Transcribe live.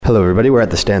Hello, everybody. We're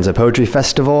at the Stanza Poetry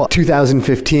Festival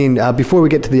 2015. Before we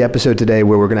get to the episode today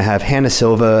where we're going to have Hannah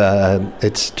Silva,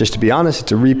 it's, just to be honest,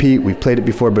 it's a repeat. We've played it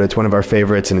before, but it's one of our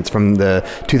favorites, and it's from the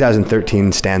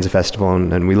 2013 Stanza Festival,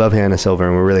 and we love Hannah Silva,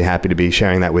 and we're really happy to be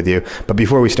sharing that with you. But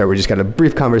before we start, we just got a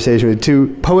brief conversation with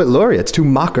two poet laureates, two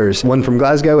mockers. One from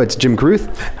Glasgow, it's Jim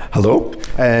Carruth. Hello.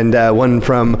 And one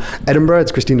from Edinburgh,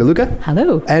 it's Christine DeLuca.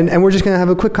 Hello. And we're just going to have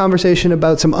a quick conversation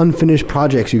about some unfinished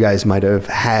projects you guys might have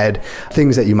had,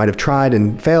 things that you might have tried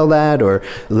and failed at or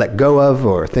let go of,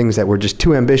 or things that were just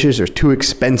too ambitious or too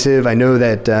expensive. I know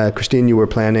that, Christine, you were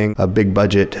planning a big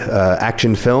budget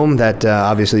action film that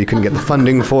obviously you couldn't get the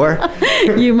funding for.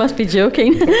 You must be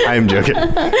joking. I am joking.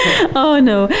 Oh,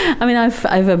 no. I mean,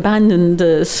 I've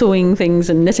abandoned sewing things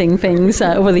and knitting things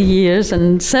over the years,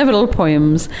 and several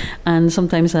poems, and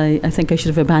sometimes I think I should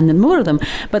have abandoned more of them.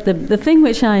 But the thing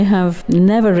which I have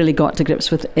never really got to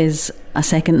grips with is a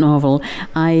second novel.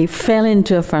 I fell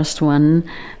into a first one,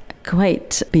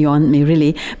 quite beyond me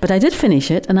really, but I did finish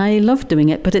it and I loved doing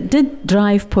it, but it did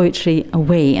drive poetry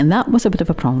away, and that was a bit of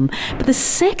a problem. But the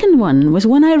second one was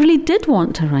one I really did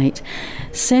want to write,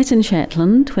 set in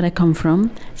Shetland, where I come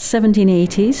from,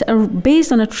 1780s,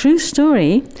 based on a true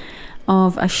story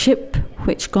of a ship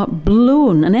which got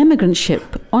blown, an emigrant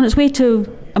ship on its way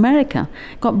to America,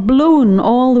 got blown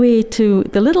all the way to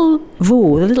the little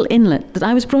Vaud, the little inlet that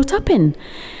I was brought up in.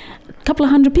 A couple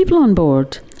of hundred people on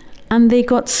board, and they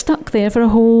got stuck there for a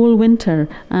whole winter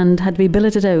and had to be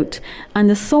billeted out. And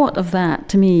the thought of that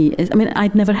to me is, I mean,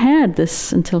 I'd never heard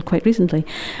this until quite recently,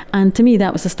 and to me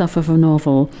that was the stuff of a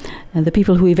novel. The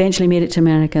people who eventually made it to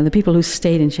America, the people who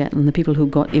stayed in Shetland, the people who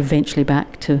got eventually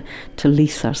back to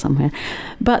Leith or somewhere.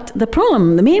 But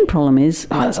the main problem is,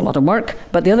 that's a lot of work,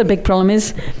 but the other big problem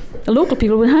is the local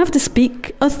people would have to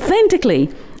speak authentically.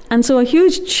 And so a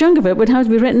huge chunk of it would have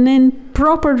to be written in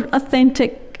proper,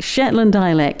 authentic Shetland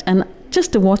dialect, and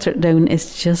just to water it down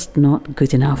is just not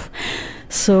good enough.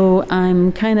 So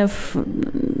I'm kind of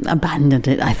abandoned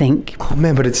it, I think. Oh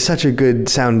man, but it's such a good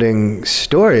sounding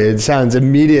story. It sounds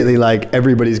immediately like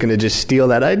everybody's going to just steal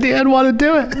that idea and want to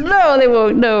do it. No, they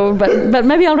won't. No, but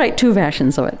maybe I'll write two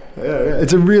versions of it. Yeah,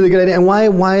 it's a really good idea. And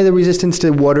why the resistance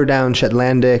to water down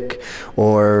Shetlandic,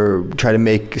 or try to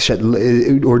make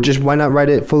or just why not write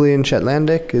it fully in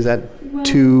Shetlandic? Is that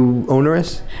too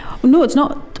onerous? No, it's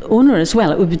not onerous.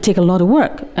 Well, it would take a lot of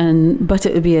work, but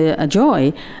it would be a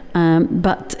joy.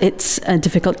 But it's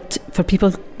difficult for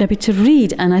people maybe to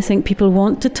read, and I think people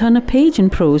want to turn a page in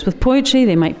prose. With poetry,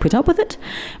 they might put up with it,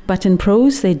 but in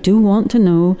prose, they do want to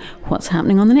know what's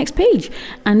happening on the next page.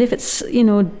 And if it's,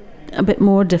 a bit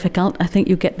more difficult, I think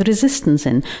you get the resistance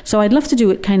in. So I'd love to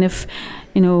do it kind of,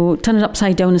 turn it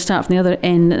upside down and start from the other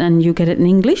end, and you get it in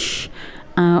English.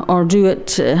 Or do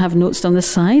it, have notes on the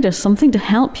side or something to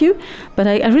help you. But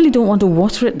I really don't want to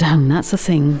water it down, that's the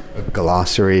thing. A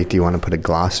glossary, do you want to put a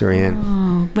glossary in?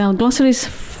 Oh, well, glossary's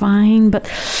fine, but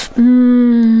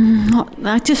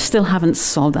I just still haven't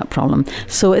solved that problem.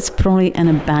 So it's probably an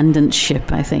abandoned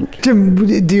ship, I think. Jim,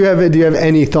 do you have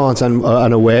any thoughts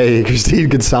on a way Christine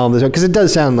could solve this? Because it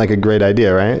does sound like a great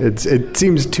idea, right? It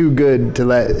seems too good to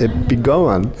let it be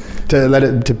going,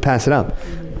 to pass it up.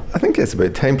 I think it's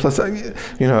about time. Plus, I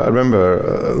remember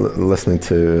listening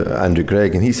to Andrew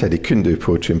Gregg, and he said he couldn't do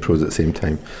poetry and prose at the same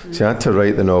time. So he had to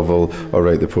write the novel or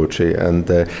write the poetry, and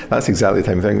that's exactly the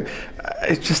time thing.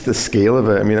 It's just the scale of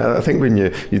it. I mean, I think when you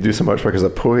do so much work as a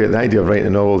poet, the idea of writing a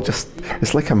novel,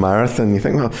 it's like a marathon. You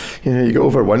think, well, you go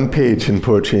over one page in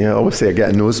poetry, I always say I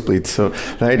get a nosebleed. So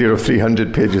the idea of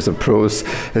 300 pages of prose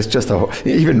is just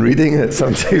even reading it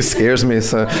sometimes scares me.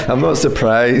 So I'm not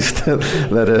surprised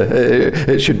that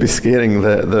it should be scaring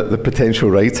the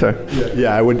potential writer.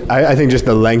 Yeah, I think just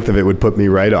the length of it would put me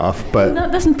right off. But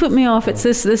that doesn't put me off. It's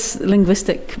this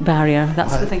linguistic barrier.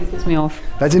 That's the thing that puts me off.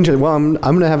 That's interesting. Well, I'm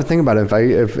going to have a think about it.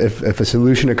 If a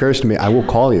solution occurs to me, I will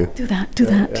call you. Do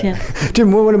that. Yeah.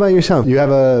 Jim, what about yourself? You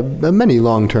have many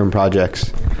long-term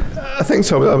projects. I think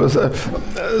so.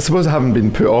 I suppose I haven't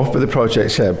been put off by the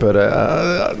projects yet, but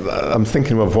I'm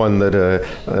thinking of one that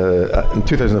in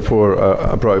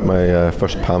 2004 I brought out my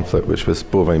first pamphlet, which was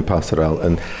Bovine Pastoral,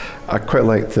 and I quite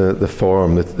liked the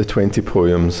form, the 20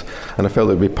 poems, and I felt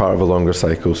it would be part of a longer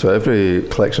cycle. So every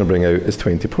collection I bring out is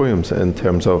 20 poems in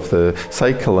terms of the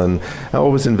cycle, and I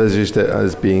always envisaged it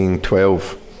as being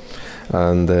 12.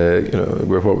 And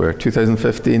we're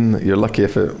 2015. You're lucky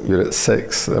if you're at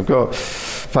 6. I've got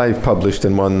 5 published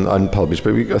and 1 unpublished,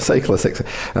 but we got a cycle of 6.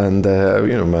 And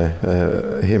my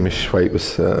Hamish White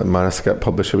was Mariscat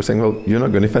publisher was saying, "Well, you're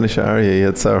not going to finish it, are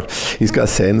you?" He's got a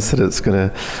sense that it's going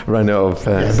to run out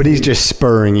of. But he's just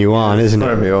spurring you on, isn't it?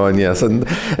 Spurring me on, yes. And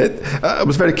I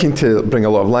was very keen to bring a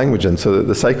lot of language in, so that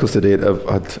the cycles to date have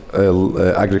had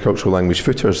agricultural language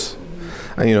footers.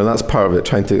 And that's part of it,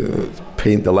 trying to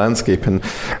paint the landscape. And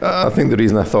I think the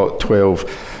reason I thought 12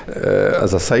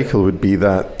 as a cycle would be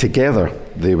that together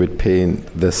they would paint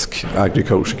this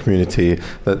agriculture community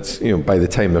that, by the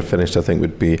time they're finished, I think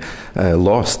would be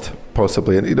lost.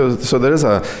 Possibly, and so there is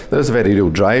a very real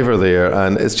driver there,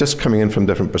 and it's just coming in from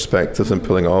different perspectives and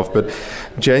pulling off. But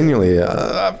genuinely,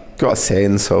 I've got a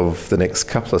sense of the next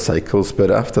couple of cycles.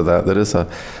 But after that, there is a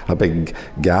big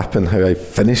gap in how I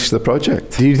finish the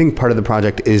project. Do you think part of the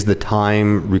project is the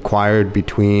time required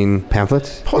between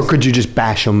pamphlets, or could you just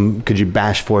bash them? Could you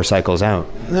bash 4 cycles out?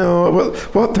 No. Well,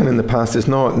 what I've done in the past is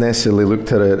not necessarily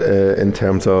looked at it in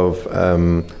terms of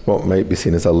what might be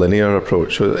seen as a linear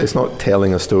approach. So it's not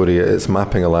telling a story. It's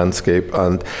mapping a landscape,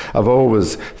 and I've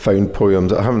always found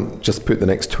poems. I haven't just put the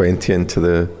next 20 into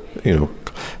the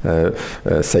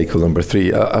cycle number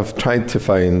 3. I've tried to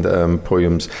find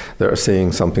poems that are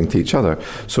saying something to each other.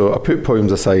 So I put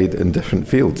poems aside in different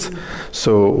fields.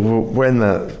 So when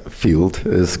that field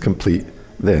is complete,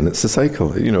 then it's a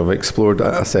cycle. I've explored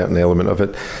a certain element of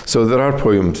it. So there are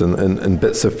poems in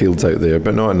bits of fields out there,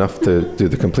 but not enough to do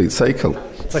the complete cycle.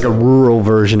 It's like a rural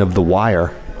version of The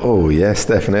Wire. Oh yes,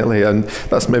 definitely, and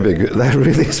that's that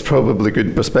really is probably a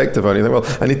good perspective on it. Well,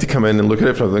 I need to come in and look at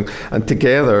it from everything, and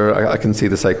together I can see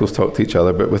the cycles talk to each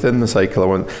other. But within the cycle, I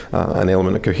want an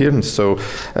element of coherence. So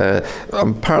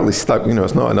I'm partly stuck.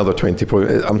 It's not another 20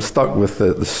 points. I'm stuck with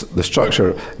the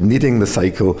structure, needing the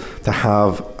cycle to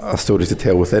have a story to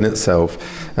tell within itself.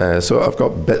 So I've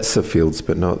got bits of fields,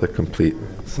 but not the complete.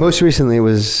 Most recently, it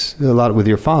was a lot with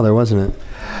your father, wasn't it?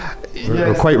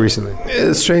 Or quite recently.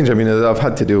 It's strange. I mean, I've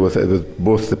had to deal with it with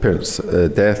both the parents'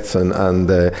 deaths, and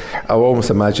I almost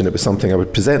imagine it was something I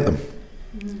would present them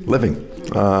living.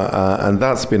 And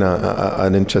that's been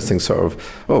an interesting sort of,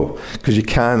 because you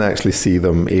can actually see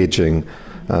them aging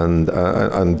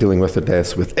and dealing with their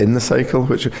deaths within the cycle,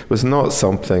 which was not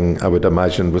something I would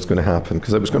imagine was going to happen,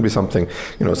 because it was going to be something,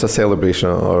 it's a celebration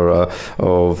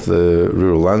of the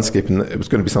rural landscape, and it was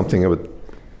going to be something I would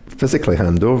physically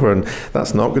hand over, and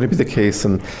that's not going to be the case.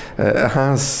 And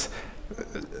it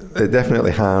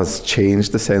definitely has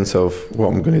changed the sense of what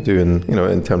I'm going to do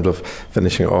in terms of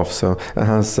finishing it off. So it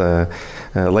has,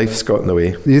 life's got in the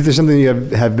way. There's something you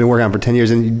have been working on for 10 years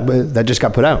and that just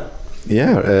got put out.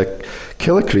 Yeah,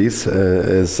 Killicrease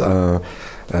is a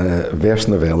verse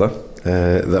novella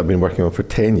that I've been working on for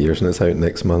 10 years, and it's out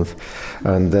next month.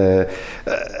 And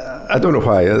I don't know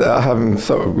why.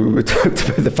 We talked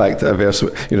about the fact that a verse,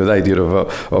 the idea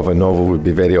of a novel would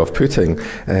be very off-putting.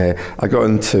 I got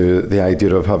into the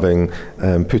idea of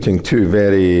putting 2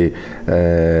 very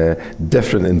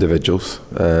different individuals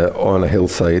on a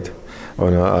hillside,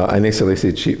 on an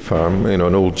isolated sheep farm, an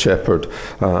old shepherd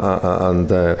and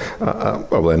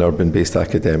an urban-based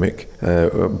academic,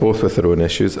 both with their own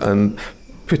issues, and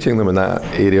putting them in that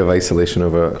area of isolation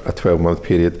over a 12-month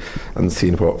period and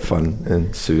seeing what fun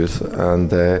ensues.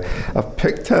 And I've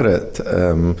picked at it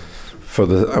for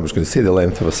the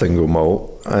length of a single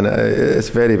malt, and it's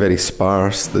very, very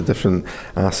sparse, the different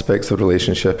aspects of the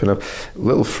relationship, and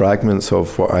little fragments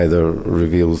of what either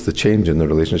reveals the change in the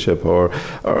relationship or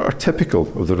are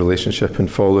typical of the relationship, and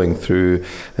following through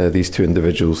these 2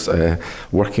 individuals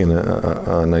working at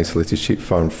an isolated sheep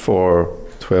farm for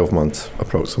 12 months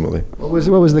approximately. What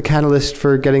was the catalyst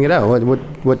for getting it out?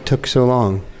 What took so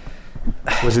long?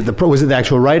 Was it the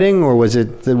actual writing, or was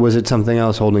it something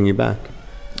else holding you back?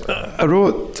 I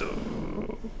wrote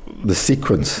the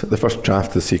sequence, the first draft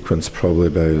of the sequence, probably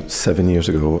about 7 years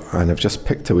ago, and I've just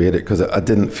picked away at it because I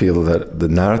didn't feel that the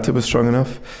narrative was strong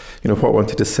enough. What I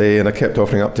wanted to say, and I kept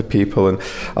offering up to people, and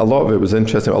a lot of it was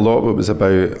interesting. A lot of it was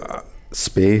about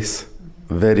space.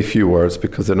 Very few words,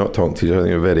 because they're not talking to each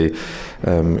other. Very,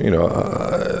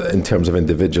 in terms of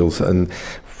individuals, and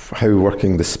how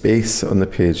working the space on the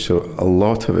page. So a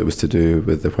lot of it was to do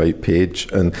with the white page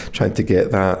and trying to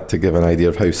get that to give an idea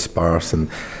of how sparse and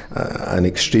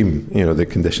extreme, the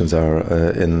conditions are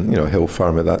in, a hill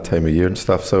farm at that time of year and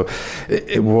stuff. So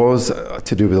it was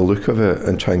to do with the look of it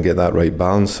and try and get that right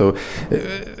balance. So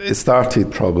it started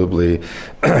probably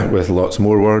with lots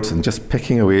more words and just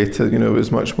picking away to, it was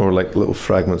much more like little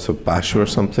fragments of Basho or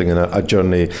something, and a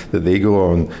journey that they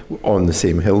go on the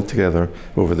same hill together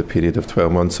over the period of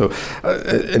 12 months. So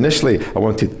initially I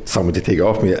wanted someone to take it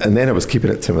off me, and then I was keeping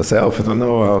it to myself. I thought,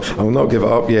 no, I'll not give it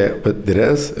up yet, but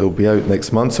there is. It'll be out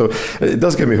next month. So it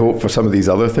does give me hope for some of these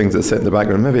other things that sit in the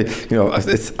background. Maybe,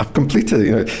 I've completed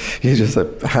it. You just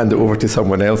hand it over to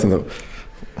someone else and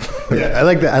yeah, I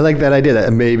like that idea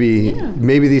that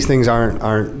maybe these things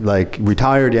aren't like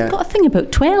retired yet. Got a thing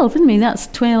about 12, didn't we? That's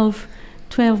 12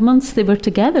 months they were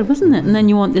together, wasn't it? And then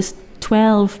you want this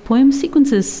 12 poem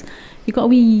sequences. You got a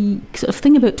wee sort of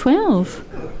thing about 12.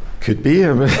 Could be.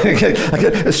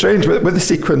 It's strange with the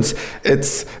sequence.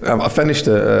 It's I finished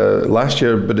it last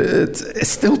year, but it's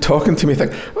still talking to me.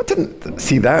 I didn't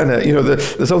see that in it.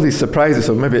 There's all these surprises.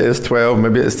 So maybe it is 12.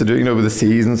 Maybe it's to do with the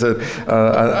seasons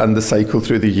and the cycle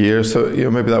ththrough the year. So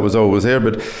maybe that was always there.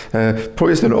 But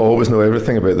poets don't always know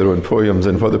everything about their own poems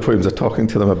and what the poems are talking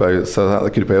to them about. So that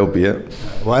could well be it.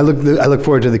 Well, I look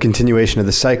forward to the continuation of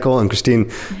the cycle. And Christine,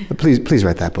 please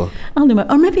write that book. I'll do it.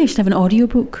 Or maybe I should have an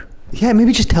audiobook. Yeah,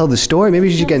 maybe just tell the story. Maybe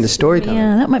you should get into storytelling.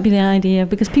 Yeah, that might be the idea,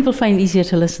 because people find it easier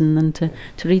to listen than to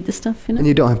read the stuff, And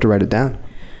you don't have to write it down.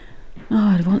 Oh,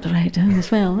 I want to write it down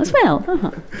as well.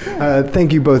 Uh-huh.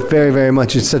 Thank you both very, very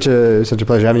much. It's such a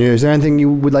pleasure having you. Is there anything you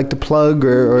would like to plug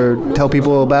or tell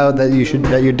people about that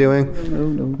you're doing?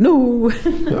 No. No.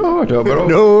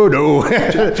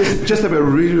 just that we're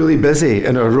really, really busy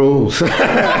in our roles.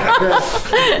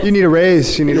 You need a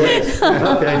raise.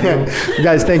 Okay.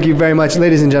 Guys, thank you very much.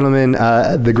 Ladies and gentlemen,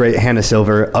 the great Hannah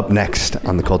Silver up next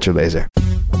on The Culture Laser.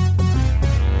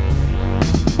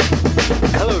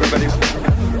 Hello, everybody.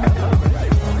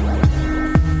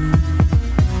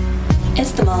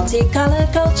 It's the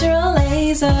multicolored cultural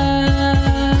laser.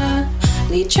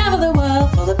 We travel the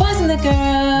world for the boys and the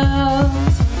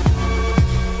girls,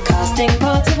 casting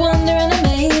pods of wonder and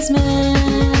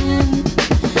amazement.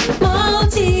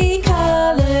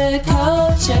 Multicolored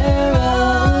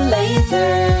cultural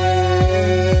laser.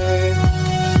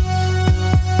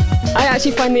 I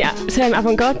actually find the term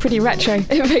avant-garde pretty retro.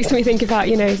 It makes me think about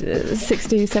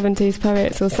 60s, 70s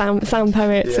poets or sound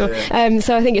poets. Yeah.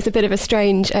 So I think it's a bit of a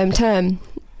strange term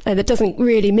that doesn't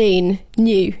really mean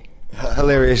new.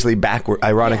 Hilariously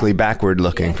ironically backward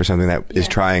looking for something that is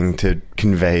trying to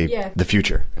convey the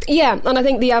future. Yeah, and I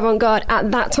think the avant-garde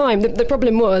at that time, the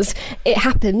problem was it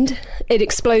happened, it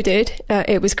exploded,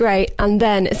 it was great, and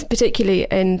then, particularly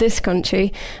in this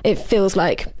country, it feels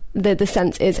like the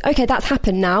sense is, okay, that's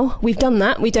happened now, we've done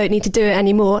that, we don't need to do it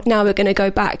anymore, now we're going to go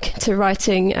back to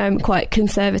writing quite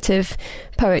conservative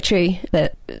poetry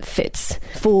that fits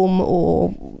form or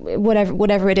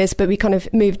whatever it is, but we kind of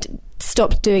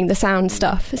stopped doing the sound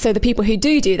stuff. So the people who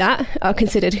do that are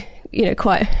considered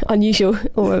quite unusual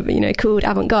or called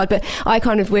avant-garde, but I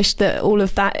kind of wish that all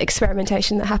of that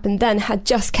experimentation that happened then had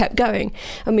just kept going,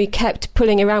 and we kept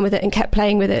pulling around with it and kept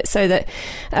playing with it, so that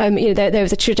there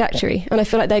was a trajectory. And I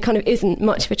feel like there kind of isn't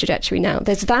much of a trajectory now.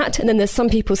 There's that, and then there's some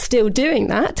people still doing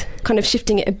that, kind of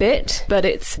shifting it a bit, but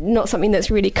it's not something that's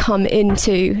really come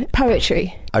into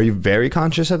poetry. Are you very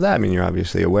conscious of that? I mean, you're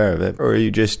obviously aware of it, or are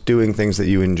you just doing things that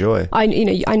you enjoy? I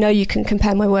know you can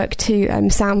compare my work to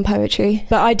sound poetry,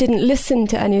 but I didn't listen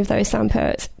to any of those sound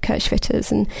poets, Kurt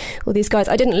Schwitters and all these guys.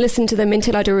 I didn't listen to them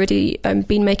until I'd already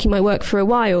been making my work for a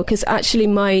while, because actually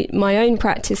my own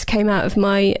practice came out of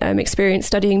my experience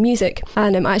studying music,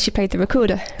 and I actually played the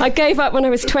recorder. I gave up when I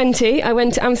was 20. I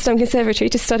went to Amsterdam Conservatory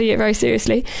to study it very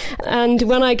seriously, and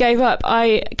when I gave up,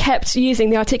 I kept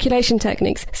using the articulation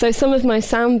techniques. So some of my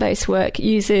sound-based work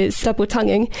uses double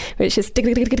tonguing, which is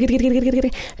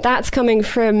that's coming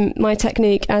from my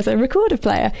technique as a recorder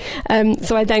player.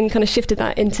 So I then kind of shifted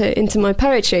that into my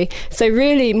poetry. So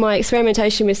really my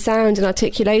experimentation with sound and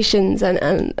articulations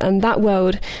and that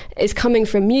world is coming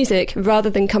from music rather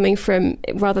than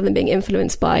being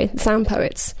influenced by sound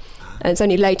poets. And it's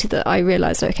only later that I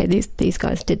realised, okay, these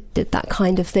guys did that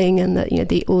kind of thing, and that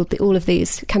all of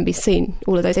these can be seen.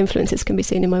 All of those influences can be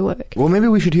seen in my work. Well, maybe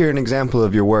we should hear an example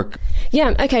of your work.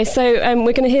 Yeah. Okay. So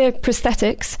we're going to hear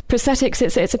prosthetics. Prosthetics.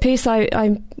 It's a piece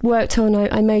I worked on.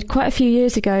 I made quite a few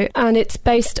years ago, and it's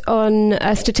based on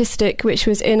a statistic which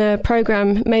was in a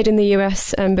program made in the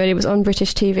US, but it was on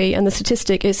British TV. And the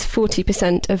statistic is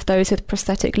 40% of those with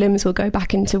prosthetic limbs will go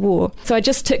back into war. So I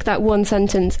just took that one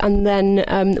sentence and then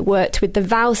worked with the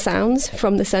vowel sounds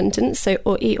from the sentence, so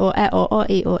or e or e or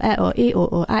e or a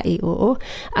e or,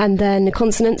 and then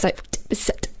consonants like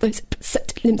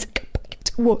limbs,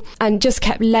 and just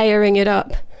kept layering it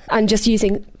up, and just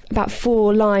using about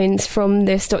 4 lines from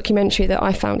this documentary that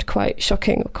I found quite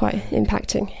shocking, quite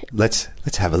impacting. Let's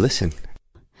have a listen.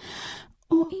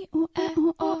 O e o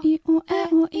limbs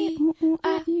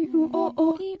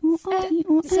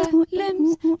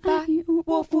back,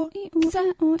 waffle,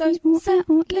 set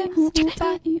those limbs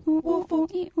back, waffle,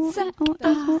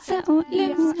 set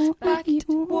limbs back,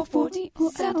 waffle,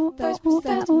 set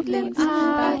those limbs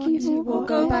back, we'll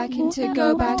go back into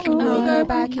go back and we'll go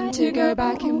back into go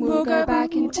back and we'll go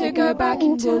back into go back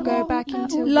and we'll go back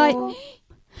into light.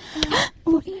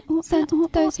 It's a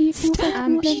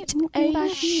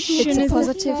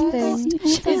positive thing.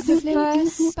 It's the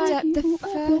first step.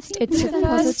 It's a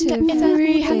positive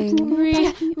thing.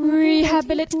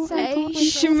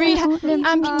 Rehabilitation.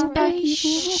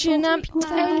 Amputation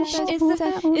is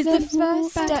the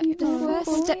first step. The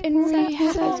first step in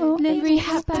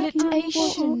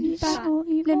rehabilitation.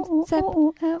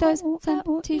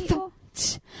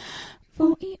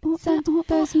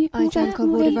 I drank cold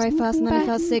water very fast and then I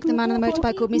felt sick. The man on the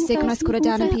motorbike called me sick and I squatted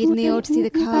down and peed in the old to see the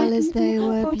colours. They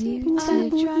were beautiful. I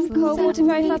drank cold water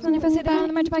very fast and then I felt sick. The man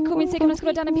on the motorbike called me sick and I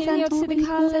squatted down and peed in the old to see the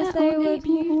colours. They were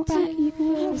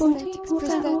beautiful.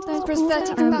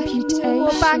 Prosthetic amputation.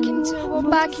 We're back into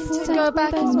go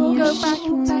back and go back.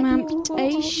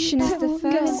 Amputation is the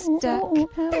first step.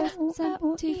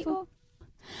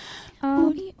 A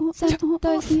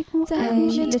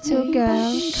little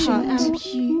girl cut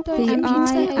the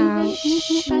eye out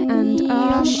and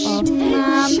arm off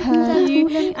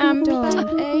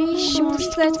amputation.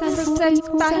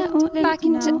 Back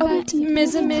into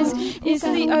optimism is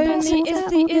the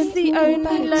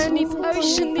only lonely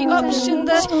potion. The option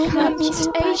that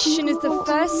amputation is the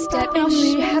first step in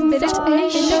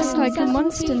rehabilitation. It looks like a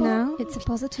monster now. It's a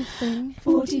positive thing.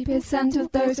 40%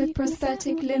 of those with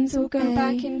prosthetic limbs will go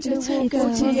back into war.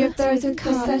 40 of those with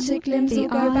prosthetic limbs will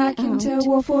go back into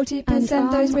war.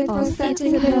 40% those with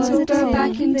prosthetic limbs will go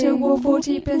back into war.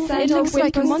 40% of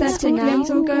with prosthetic limbs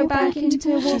will go back into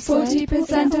war.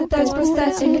 40% of those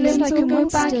prosthetic limbs will go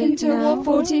back into war.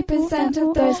 40%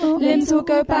 of those limbs will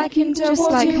go back into war. Just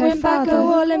like her father.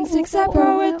 All limbs except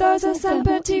with those are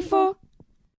sympathy for.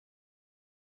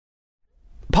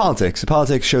 Politics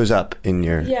shows up in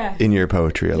your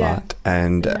poetry a lot,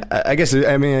 and I guess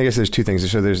there's two things.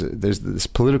 So there's this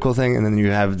political thing, and then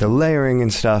you have the layering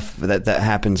and stuff that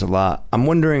happens a lot. I'm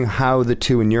wondering how the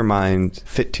two in your mind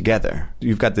fit together.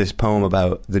 You've got this poem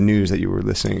about the news that you were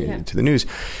listening to the news.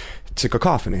 It's a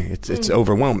cacophony. It's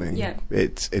overwhelming. Yeah.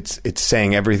 It's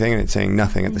saying everything and it's saying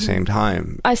nothing at the same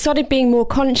time. I started being more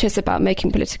conscious about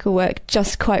making political work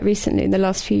just quite recently in the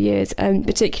last few years,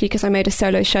 particularly because I made a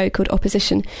solo show called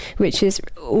Opposition, which is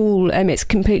it's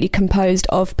completely composed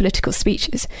of political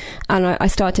speeches. And I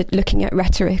started looking at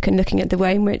rhetoric and looking at the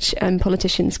way in which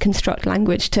politicians construct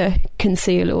language to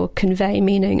conceal or convey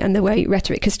meaning, and the way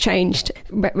rhetoric has changed.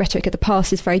 Rhetoric of the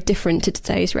past is very different to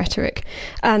today's rhetoric.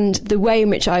 And the way in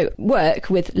which I work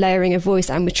with layering of voice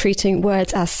and with treating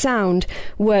words as sound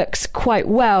works quite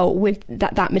well with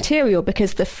that material,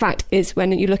 because the fact is,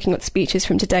 when you're looking at speeches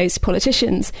from today's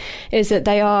politicians, is that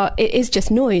it is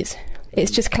just noise. It's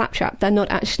just claptrap. They're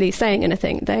not actually saying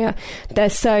anything. They're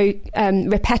so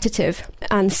repetitive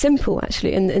and simple,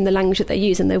 actually, in the language that they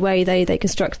use and the way they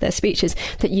construct their speeches,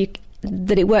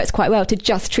 that it works quite well to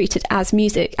just treat it as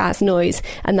music, as noise,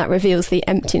 and that reveals the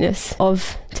emptiness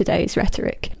of today's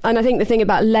rhetoric. And I think the thing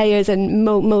about layers and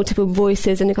multiple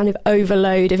voices and a kind of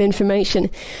overload of information,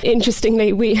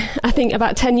 interestingly, I think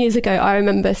about 10 years ago, I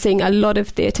remember seeing a lot of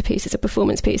theatre pieces or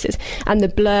performance pieces, and the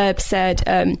blurb said,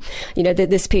 that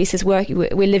this piece is we're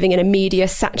living in a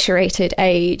media-saturated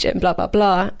age, and blah, blah,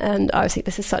 blah. And I was like,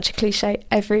 this is such a cliche.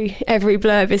 Every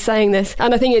blurb is saying this.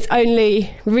 And I think it's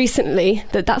only recently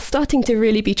that's starting to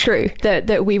really be true,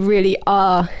 that we really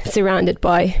are surrounded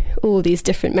by all these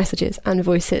different messages and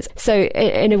voices. So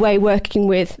in a way, working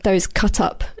with those cut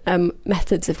up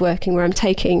methods of working, where I'm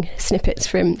taking snippets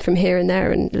from here and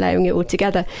there and layering it all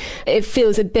together, it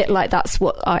feels a bit like that's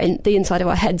what the inside of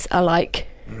our heads are like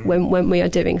when we are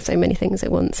doing so many things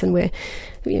at once, and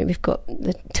we've got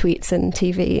the tweets and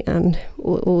TV and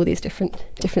all these different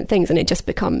things, and it just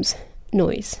becomes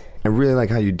noise. I really like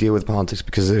how you deal with politics,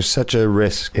 because there's such a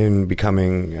risk in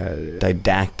becoming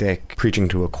didactic, preaching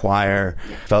to a choir.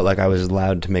 Felt like I was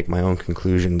allowed to make my own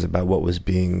conclusions about what was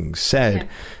being said. Yeah.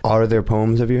 Are there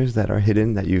poems of yours that are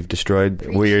hidden, that you've destroyed,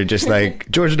 where you're just like,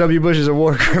 George W. Bush is a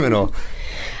war criminal?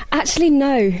 Actually,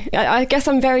 no. I guess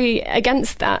I'm very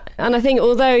against that. And I think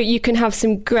although you can have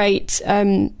some great,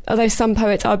 although some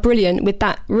poets are brilliant with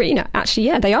that, actually,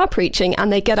 yeah, they are preaching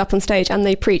and they get up on stage and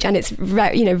they preach, and it's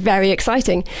very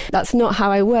exciting. That's not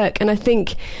how I work. And I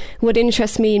think what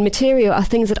interests me in material are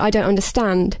things that I don't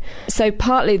understand. So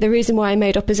partly the reason why I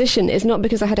made Opposition is not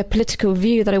because I had a political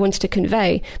view that I wanted to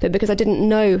convey, but because I didn't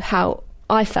know how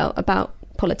I felt about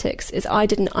politics, is I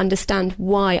didn't understand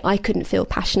why I couldn't feel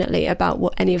passionately about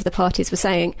what any of the parties were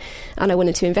saying, and I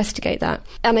wanted to investigate that.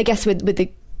 And I guess with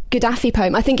the Gaddafi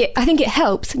poem, I think it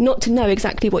helps not to know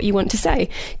exactly what you want to say,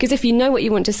 because if you know what you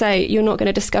want to say, you're not going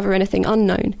to discover anything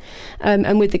unknown.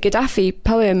 And with the Gaddafi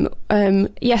poem,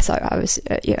 yes, I was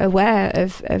aware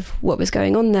of what was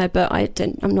going on there, but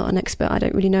I'm not an expert. I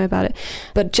don't really know about it.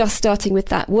 But just starting with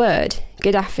that word,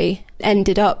 Gaddafi,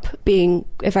 ended up being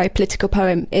a very political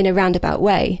poem in a roundabout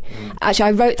way. Actually,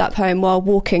 I wrote that poem while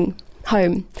walking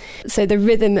home, so the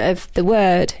rhythm of the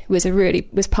word was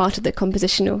part of the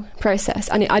compositional process,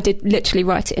 and I did literally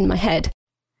write it in my head.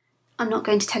 I'm not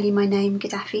going to tell you my name,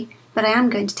 Gaddafi, but I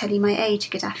am going to tell you my age,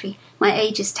 Gaddafi. My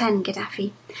age is 10,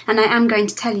 Gaddafi. And I am going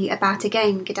to tell you about a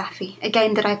game, Gaddafi. A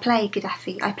game that I play,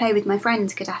 Gaddafi. I play with my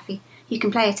friends, Gaddafi. You can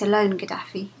play it alone,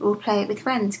 Gaddafi, or play it with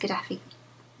friends, Gaddafi.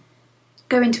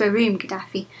 Go into a room,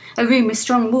 Gaddafi. A room with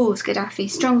strong walls, Gaddafi.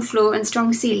 Strong floor and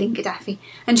strong ceiling, Gaddafi.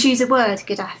 And choose a word,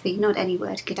 Gaddafi. Not any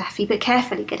word, Gaddafi, but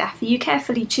carefully, Gaddafi. You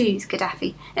carefully choose,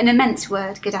 Gaddafi. An immense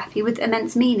word, Gaddafi, with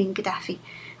immense meaning, Gaddafi.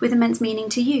 With immense meaning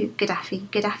to you, Gaddafi,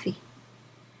 Gaddafi.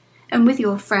 And with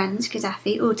your friends,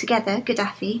 Gaddafi, all together,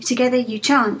 Gaddafi, together you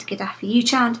chant, Gaddafi. You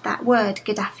chant that word,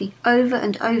 Gaddafi, over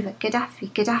and over,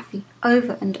 Gaddafi, Gaddafi,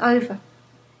 over and over.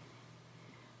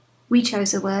 We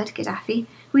chose a word, Gaddafi.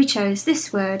 We chose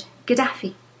this word,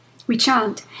 Gaddafi. We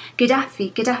chant,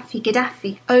 Gaddafi, Gaddafi,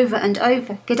 Gaddafi, over and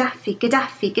over, Gaddafi,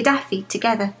 Gaddafi, Gaddafi,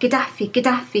 together, Gaddafi,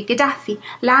 Gaddafi, Gaddafi,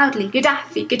 loudly,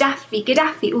 Gaddafi, Gaddafi,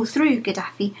 Gaddafi, all through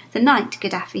Gaddafi, the night,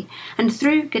 Gaddafi, and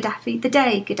through Gaddafi, the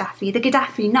day, Gaddafi, the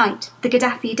Gaddafi night, the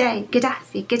Gaddafi day,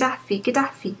 Gaddafi, Gaddafi,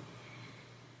 Gaddafi.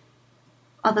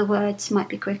 Other words might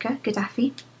be quicker,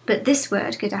 Gaddafi, but this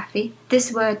word, Gaddafi,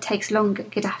 this word takes longer,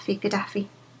 Gaddafi, Gaddafi.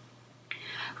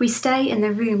 We stay in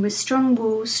the room with strong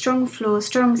walls, strong floor,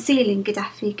 strong ceiling,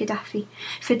 Gaddafi, Gaddafi.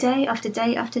 For day after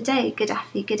day after day,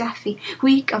 Gaddafi, Gaddafi.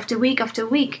 Week after week after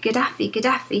week, Gaddafi,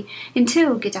 Gaddafi.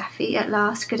 Until, Gaddafi, at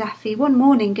last, Gaddafi. One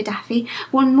morning, Gaddafi,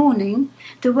 one morning.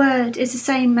 The word is the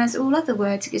same as all other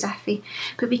words, Gaddafi.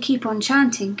 But we keep on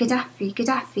chanting, Gaddafi,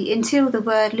 Gaddafi, until the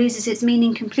word loses its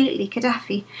meaning completely,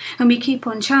 Gaddafi. And we keep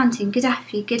on chanting,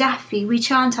 Gaddafi, Gaddafi. We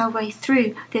chant our way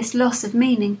through this loss of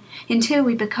meaning, until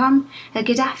we become a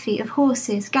Gaddafi of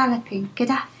horses galloping,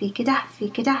 Gaddafi,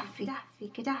 Gaddafi, Gaddafi, Gaddafi,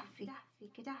 Gaddafi,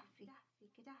 Gaddafi.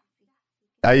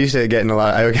 I used to get in a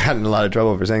lot of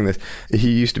trouble for saying this. He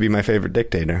used to be my favorite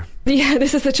dictator. Yeah,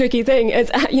 this is the tricky thing.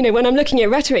 It's, when I'm looking at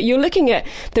rhetoric, you're looking at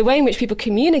the way in which people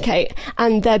communicate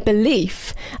and their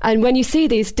belief. And when you see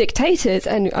these dictators,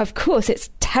 and of course it's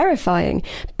terrifying,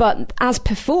 but as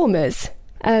performers,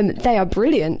 they are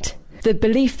brilliant. The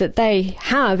belief that they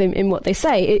have in what they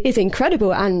say is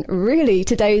incredible, and really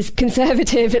today's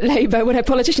Conservative, Labour, whatever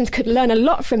politicians could learn a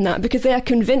lot from that, because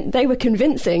they were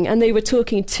convincing, and they were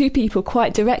talking to people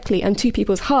quite directly and to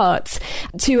people's hearts,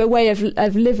 to a way of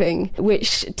living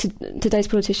which today's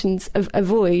politicians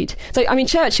avoid. So, I mean,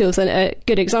 Churchill's a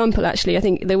good example, actually. I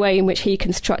think the way in which he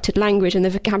constructed language and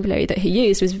the vocabulary that he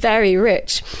used was very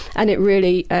rich, and it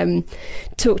really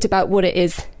talked about what it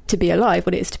is to be alive,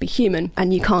 what it is to be human.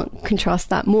 And you can't contrast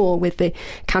that more with the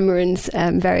Cameron's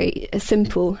very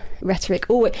simple rhetoric,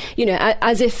 or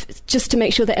as if just to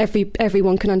make sure that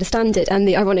everyone can understand it. And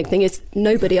the ironic thing is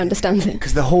nobody understands it,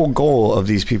 because the whole goal of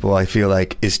these people, I feel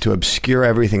like, is to obscure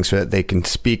everything so that they can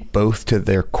speak both to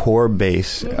their core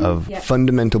base of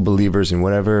fundamental believers in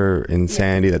whatever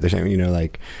insanity that they're saying.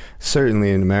 Like certainly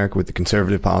in America with the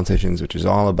conservative politicians, which is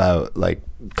all about like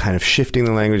kind of shifting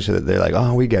the language so that they're like,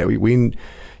 oh, we get it, we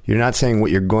you're not saying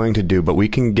what you're going to do, but we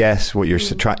can guess what you're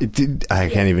trying. I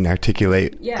can't even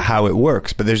articulate how it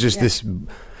works, but there's just this.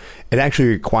 It actually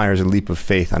requires a leap of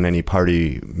faith on any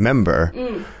party member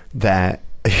that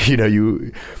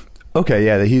you. Okay,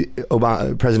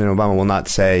 President Obama will not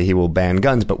say he will ban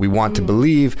guns, but we want to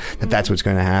believe that that's what's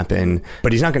going to happen.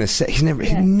 But he's not going to say. He'd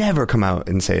never come out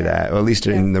and say that, or at least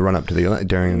in the run up to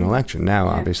during an election. Now,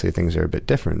 obviously, things are a bit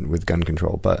different with gun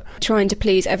control. But trying to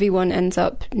please everyone ends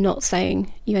up not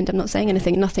saying. You end up not saying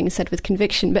anything. Nothing is said with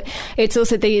conviction. But it's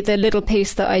also the little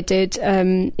piece that I did.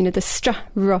 The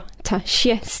strata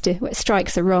sieste, where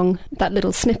strikes are wrong. That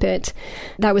little snippet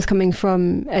that was coming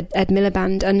from Ed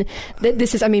Miliband, and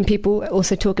this is. I mean, people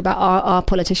also talk about our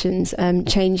politicians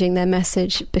changing their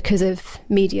message because of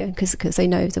media, because they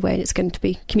know the way it's going to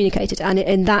be communicated. And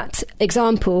in that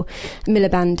example,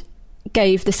 Miliband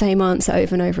gave the same answer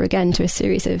over and over again to a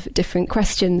series of different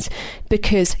questions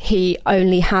because he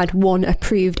only had one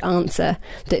approved answer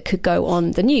that could go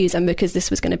on the news, and because this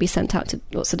was going to be sent out to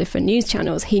lots of different news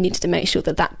channels, he needed to make sure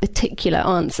that that particular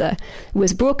answer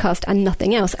was broadcast and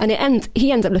nothing else. And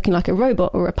he ends up looking like a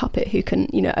robot or a puppet who can,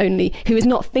 who is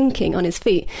not thinking on his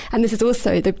feet. And this is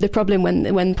also the problem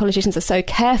when politicians are so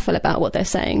careful about what they're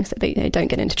saying so they don't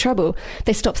get into trouble.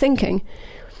 They stop thinking.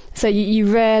 So you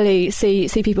rarely see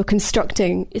people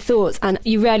constructing thoughts, and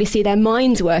you rarely see their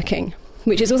minds working,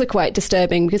 which is also quite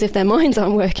disturbing, because if their minds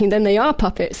aren't working, then they are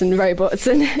puppets and robots.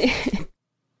 And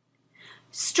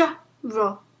Stra,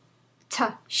 ro,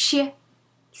 ta, she,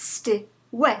 sti,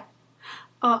 we.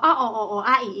 O, a, o,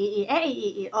 a,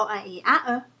 e, o, a, e,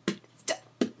 a, st,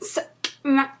 s,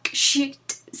 rak, shi,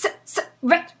 s,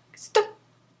 ret, st,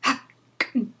 ha,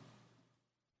 k.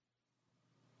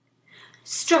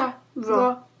 Stra,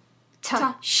 ro,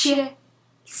 ta, she,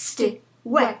 sti,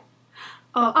 we.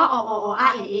 O,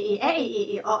 a,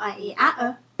 e, o, a, e,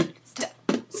 a, st,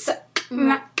 s,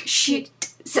 rak, shi,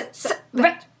 s,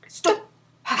 ret, st,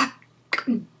 ha,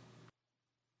 k.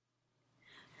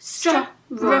 Stra,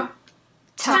 ro,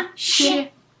 ta, she,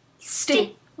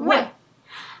 sti, we.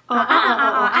 O,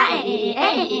 a, e,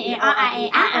 o,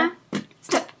 a,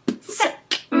 st, s,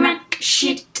 rak,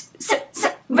 shi, s,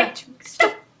 ret,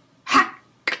 st, ha,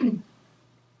 k.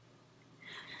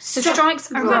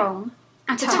 Strikes are wrong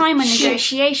at a time when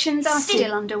negotiations are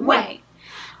still underway.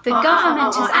 The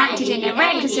government has acted in a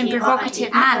reckless and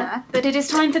provocative manner, but it is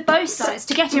time for both sides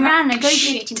to get around the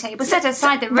negotiating table, set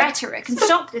aside the rhetoric, and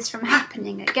stop this from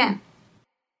happening again.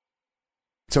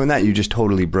 So in that, you just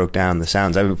totally broke down the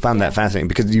sounds. I found that fascinating,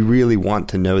 because you really want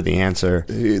to know the answer,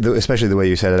 especially the way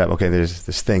you set it up. Okay, there's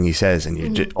this thing he says,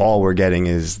 and all we're getting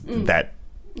is that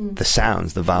the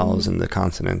sounds, the vowels and the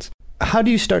consonants. How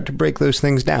do you start to break those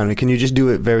things down? Can you just do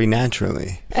it very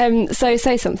naturally? So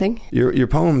say something. Your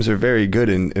poems are very good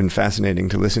and fascinating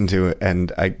to listen to,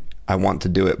 and I want to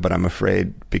do it, but I'm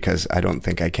afraid because I don't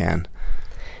think I can.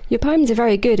 Your poems are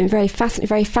very good and very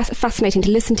fascinating to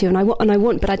listen to, and I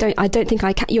want, but I don't think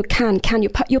I can. You can.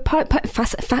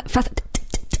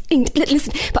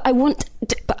 Listen, but I want,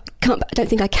 but I can't. But I don't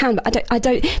think I can. But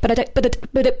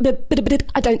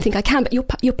I don't think I can. But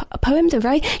your poems are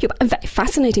very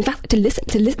fascinating to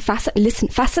listen,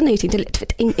 fascinating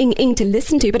to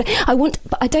listen to. But I want,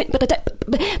 but I don't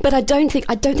think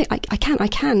I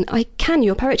can.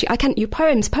 Your poetry, I can. Your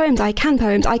poems. I can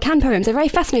poems. They're very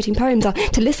fascinating poems.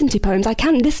 To listen to poems, I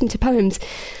can listen to poems.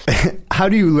 How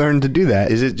do you learn to do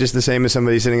that? Is it just the same as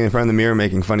somebody sitting in front of the mirror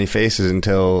making funny faces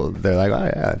until they're like, oh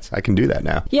yeah, I can do that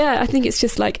now? Yeah, I think it's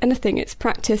just like anything, it's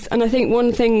practice. And I think one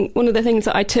of the things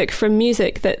that I took from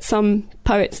music that some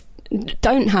poets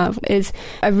don't have is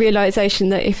a realisation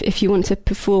that if you want to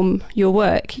perform your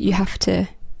work, you have to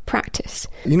practice.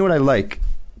 You know what I like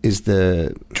is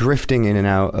the drifting in and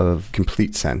out of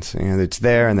complete sense. It's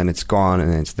there and then it's gone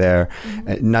and then it's there.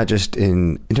 Not just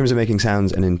in terms of making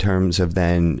sounds, and in terms of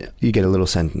then you get a little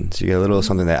sentence, you get a little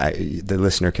something that the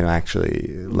listener can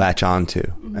actually latch on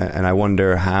to. And I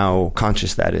wonder how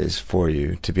conscious that is for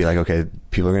you to be like, okay,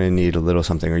 people are going to need a little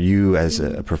something, or you as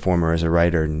a performer, as a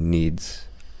writer, needs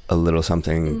a little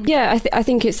something. Yeah, I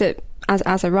think it's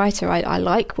as a writer, I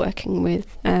like working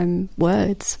with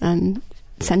words and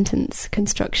sentence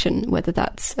construction, whether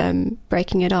that's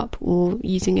breaking it up or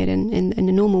using it in a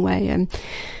normal way.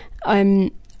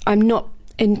 I'm not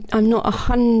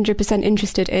 100%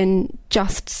 interested in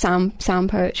just sound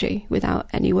poetry without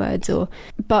any words.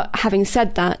 But having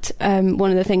said that,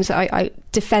 one of the things that I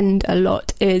defend a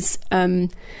lot is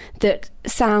that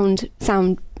sound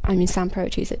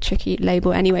poetry is a tricky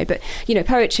label anyway, but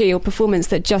poetry or performance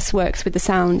that just works with the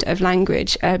sound of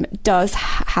language does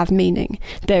have meaning.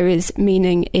 There is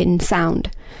meaning in sound.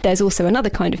 There's also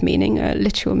another kind of meaning, a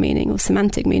literal meaning or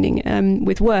semantic meaning,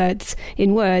 with words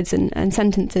and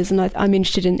sentences, and I'm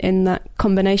interested in that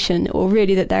combination, or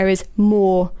really that there is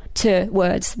more to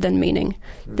words than meaning,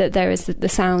 that there is the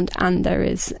sound and there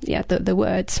is the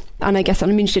words. And I guess I'm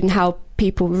interested in how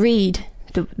people read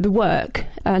the work,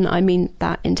 and I mean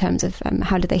that in terms of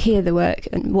how do they hear the work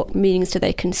and what meanings do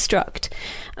they construct,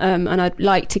 and I'd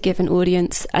like to give an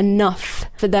audience enough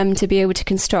for them to be able to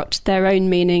construct their own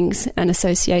meanings and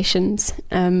associations,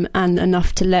 and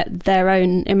enough to let their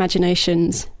own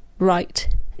imaginations write,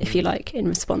 if you like, in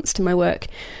response to my work.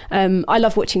 I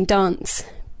love watching dance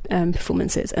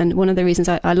performances. And one of the reasons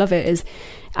I love it is,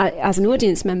 as an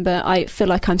audience member, I feel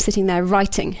like I'm sitting there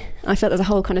writing. I feel there's a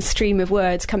whole kind of stream of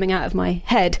words coming out of my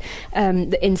head,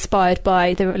 inspired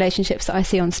by the relationships that I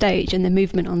see on stage and the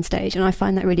movement on stage, and I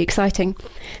find that really exciting.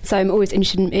 So I'm always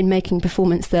interested in making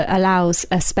performance that allows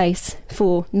a space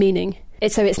for meaning.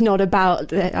 So it's not about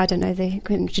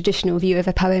the traditional view of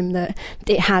a poem that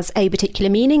it has a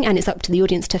particular meaning and it's up to the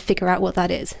audience to figure out what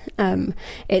that is.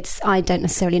 I don't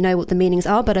necessarily know what the meanings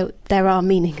are, but there are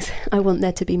meanings. I want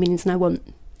there to be meanings, and I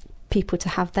want people to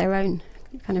have their own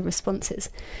kind of responses.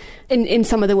 In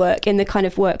some of the work, in the kind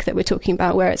of work that we're talking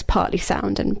about, where it's partly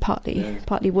sound and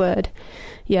partly word.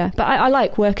 Yeah, but I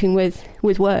like working with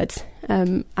words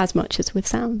as much as with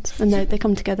sounds, and they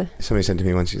come together. Somebody said to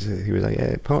me once, he was like,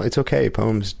 yeah, it's okay,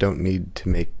 poems don't need to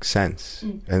make sense.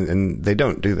 And they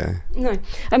don't, do they? No.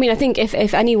 I mean, I think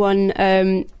if anyone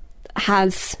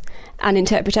has an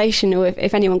interpretation, or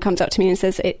if anyone comes up to me and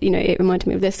says, it reminded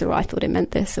me of this, or I thought it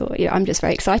meant this, or I'm just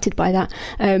very excited by that.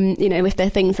 If there are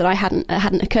things that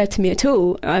hadn't occurred to me at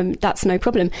all, that's no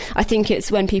problem. I think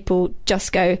it's when people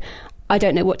just go, I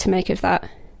don't know what to make of that,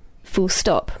 full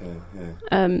stop,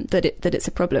 that it's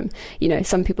a problem.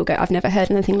 Some people go, I've never heard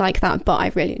anything like that, but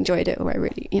I really enjoyed it, or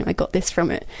I got this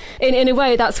from it. In a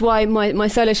way, that's why my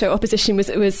solo show Opposition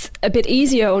was a bit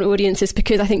easier on audiences,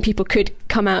 because I think people could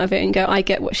come out of it and go, I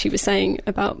get what she was saying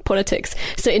about politics.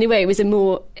 So in a way, it was a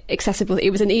more accessible, it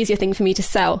was an easier thing for me to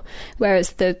sell,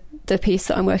 whereas the piece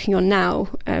that I'm working on now,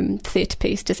 theatre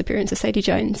piece, Disappearance of Sadie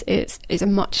Jones, is a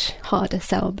much harder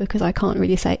sell, because I can't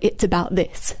really say it's about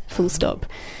this, full stop.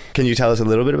 Can you tell us a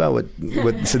little bit about what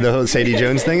the whole Sadie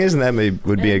Jones thing is? And that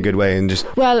would be a good way.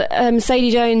 Well,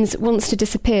 Sadie Jones wants to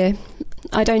disappear.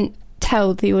 I don't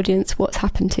tell the audience what's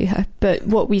happened to her, but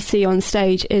what we see on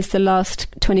stage is the last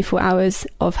 24 hours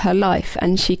of her life,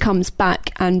 and she comes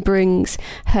back and brings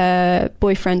her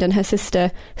boyfriend and her sister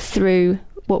through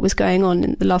what was going on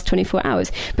in the last 24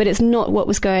 hours. But it's not what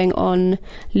was going on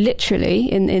literally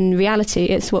in reality,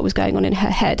 it's what was going on in her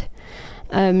head.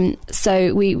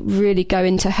 So we really go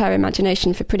into her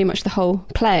imagination for pretty much the whole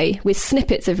play, with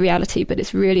snippets of reality, but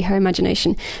it's really her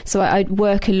imagination. So I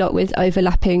work a lot with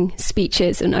overlapping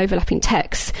speeches and overlapping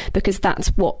texts, because that's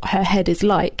what her head is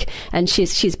like, and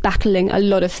she's battling a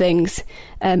lot of things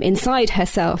inside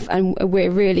herself, and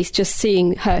we're really just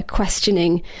seeing her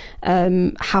questioning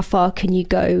how far can you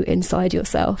go inside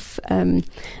yourself, and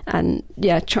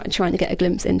trying to get a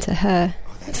glimpse into her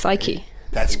psyche.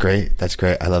 That's great.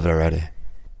 I love it already.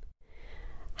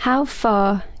 How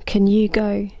far can you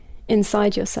go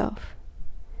inside yourself?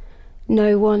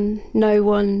 No one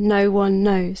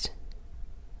knows.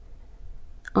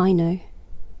 I know.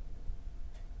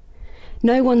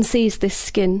 No one sees this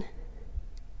skin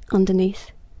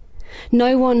underneath.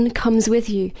 No one comes with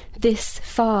you this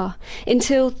far,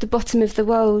 until the bottom of the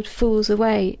world falls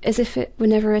away, as if it were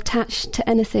never attached to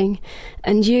anything.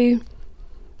 And you...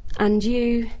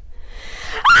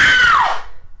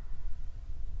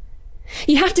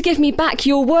 You have to give me back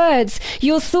your words,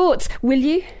 your thoughts, will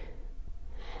you?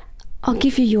 I'll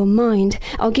give you your mind.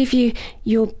 I'll give you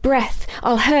your breath.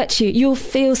 I'll hurt you. You'll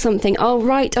feel something. I'll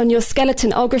write on your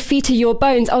skeleton. I'll graffiti your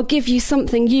bones. I'll give you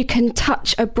something you can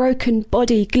touch, a broken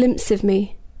body glimpse of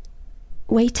me,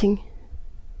 waiting.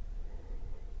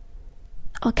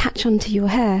 I'll catch onto your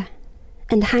hair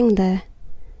and hang there,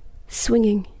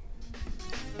 swinging.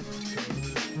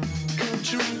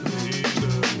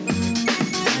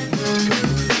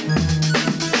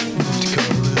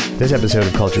 This episode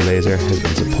of Culture Laser has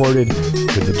been supported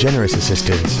with the generous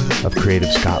assistance of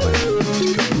Creative Scotland.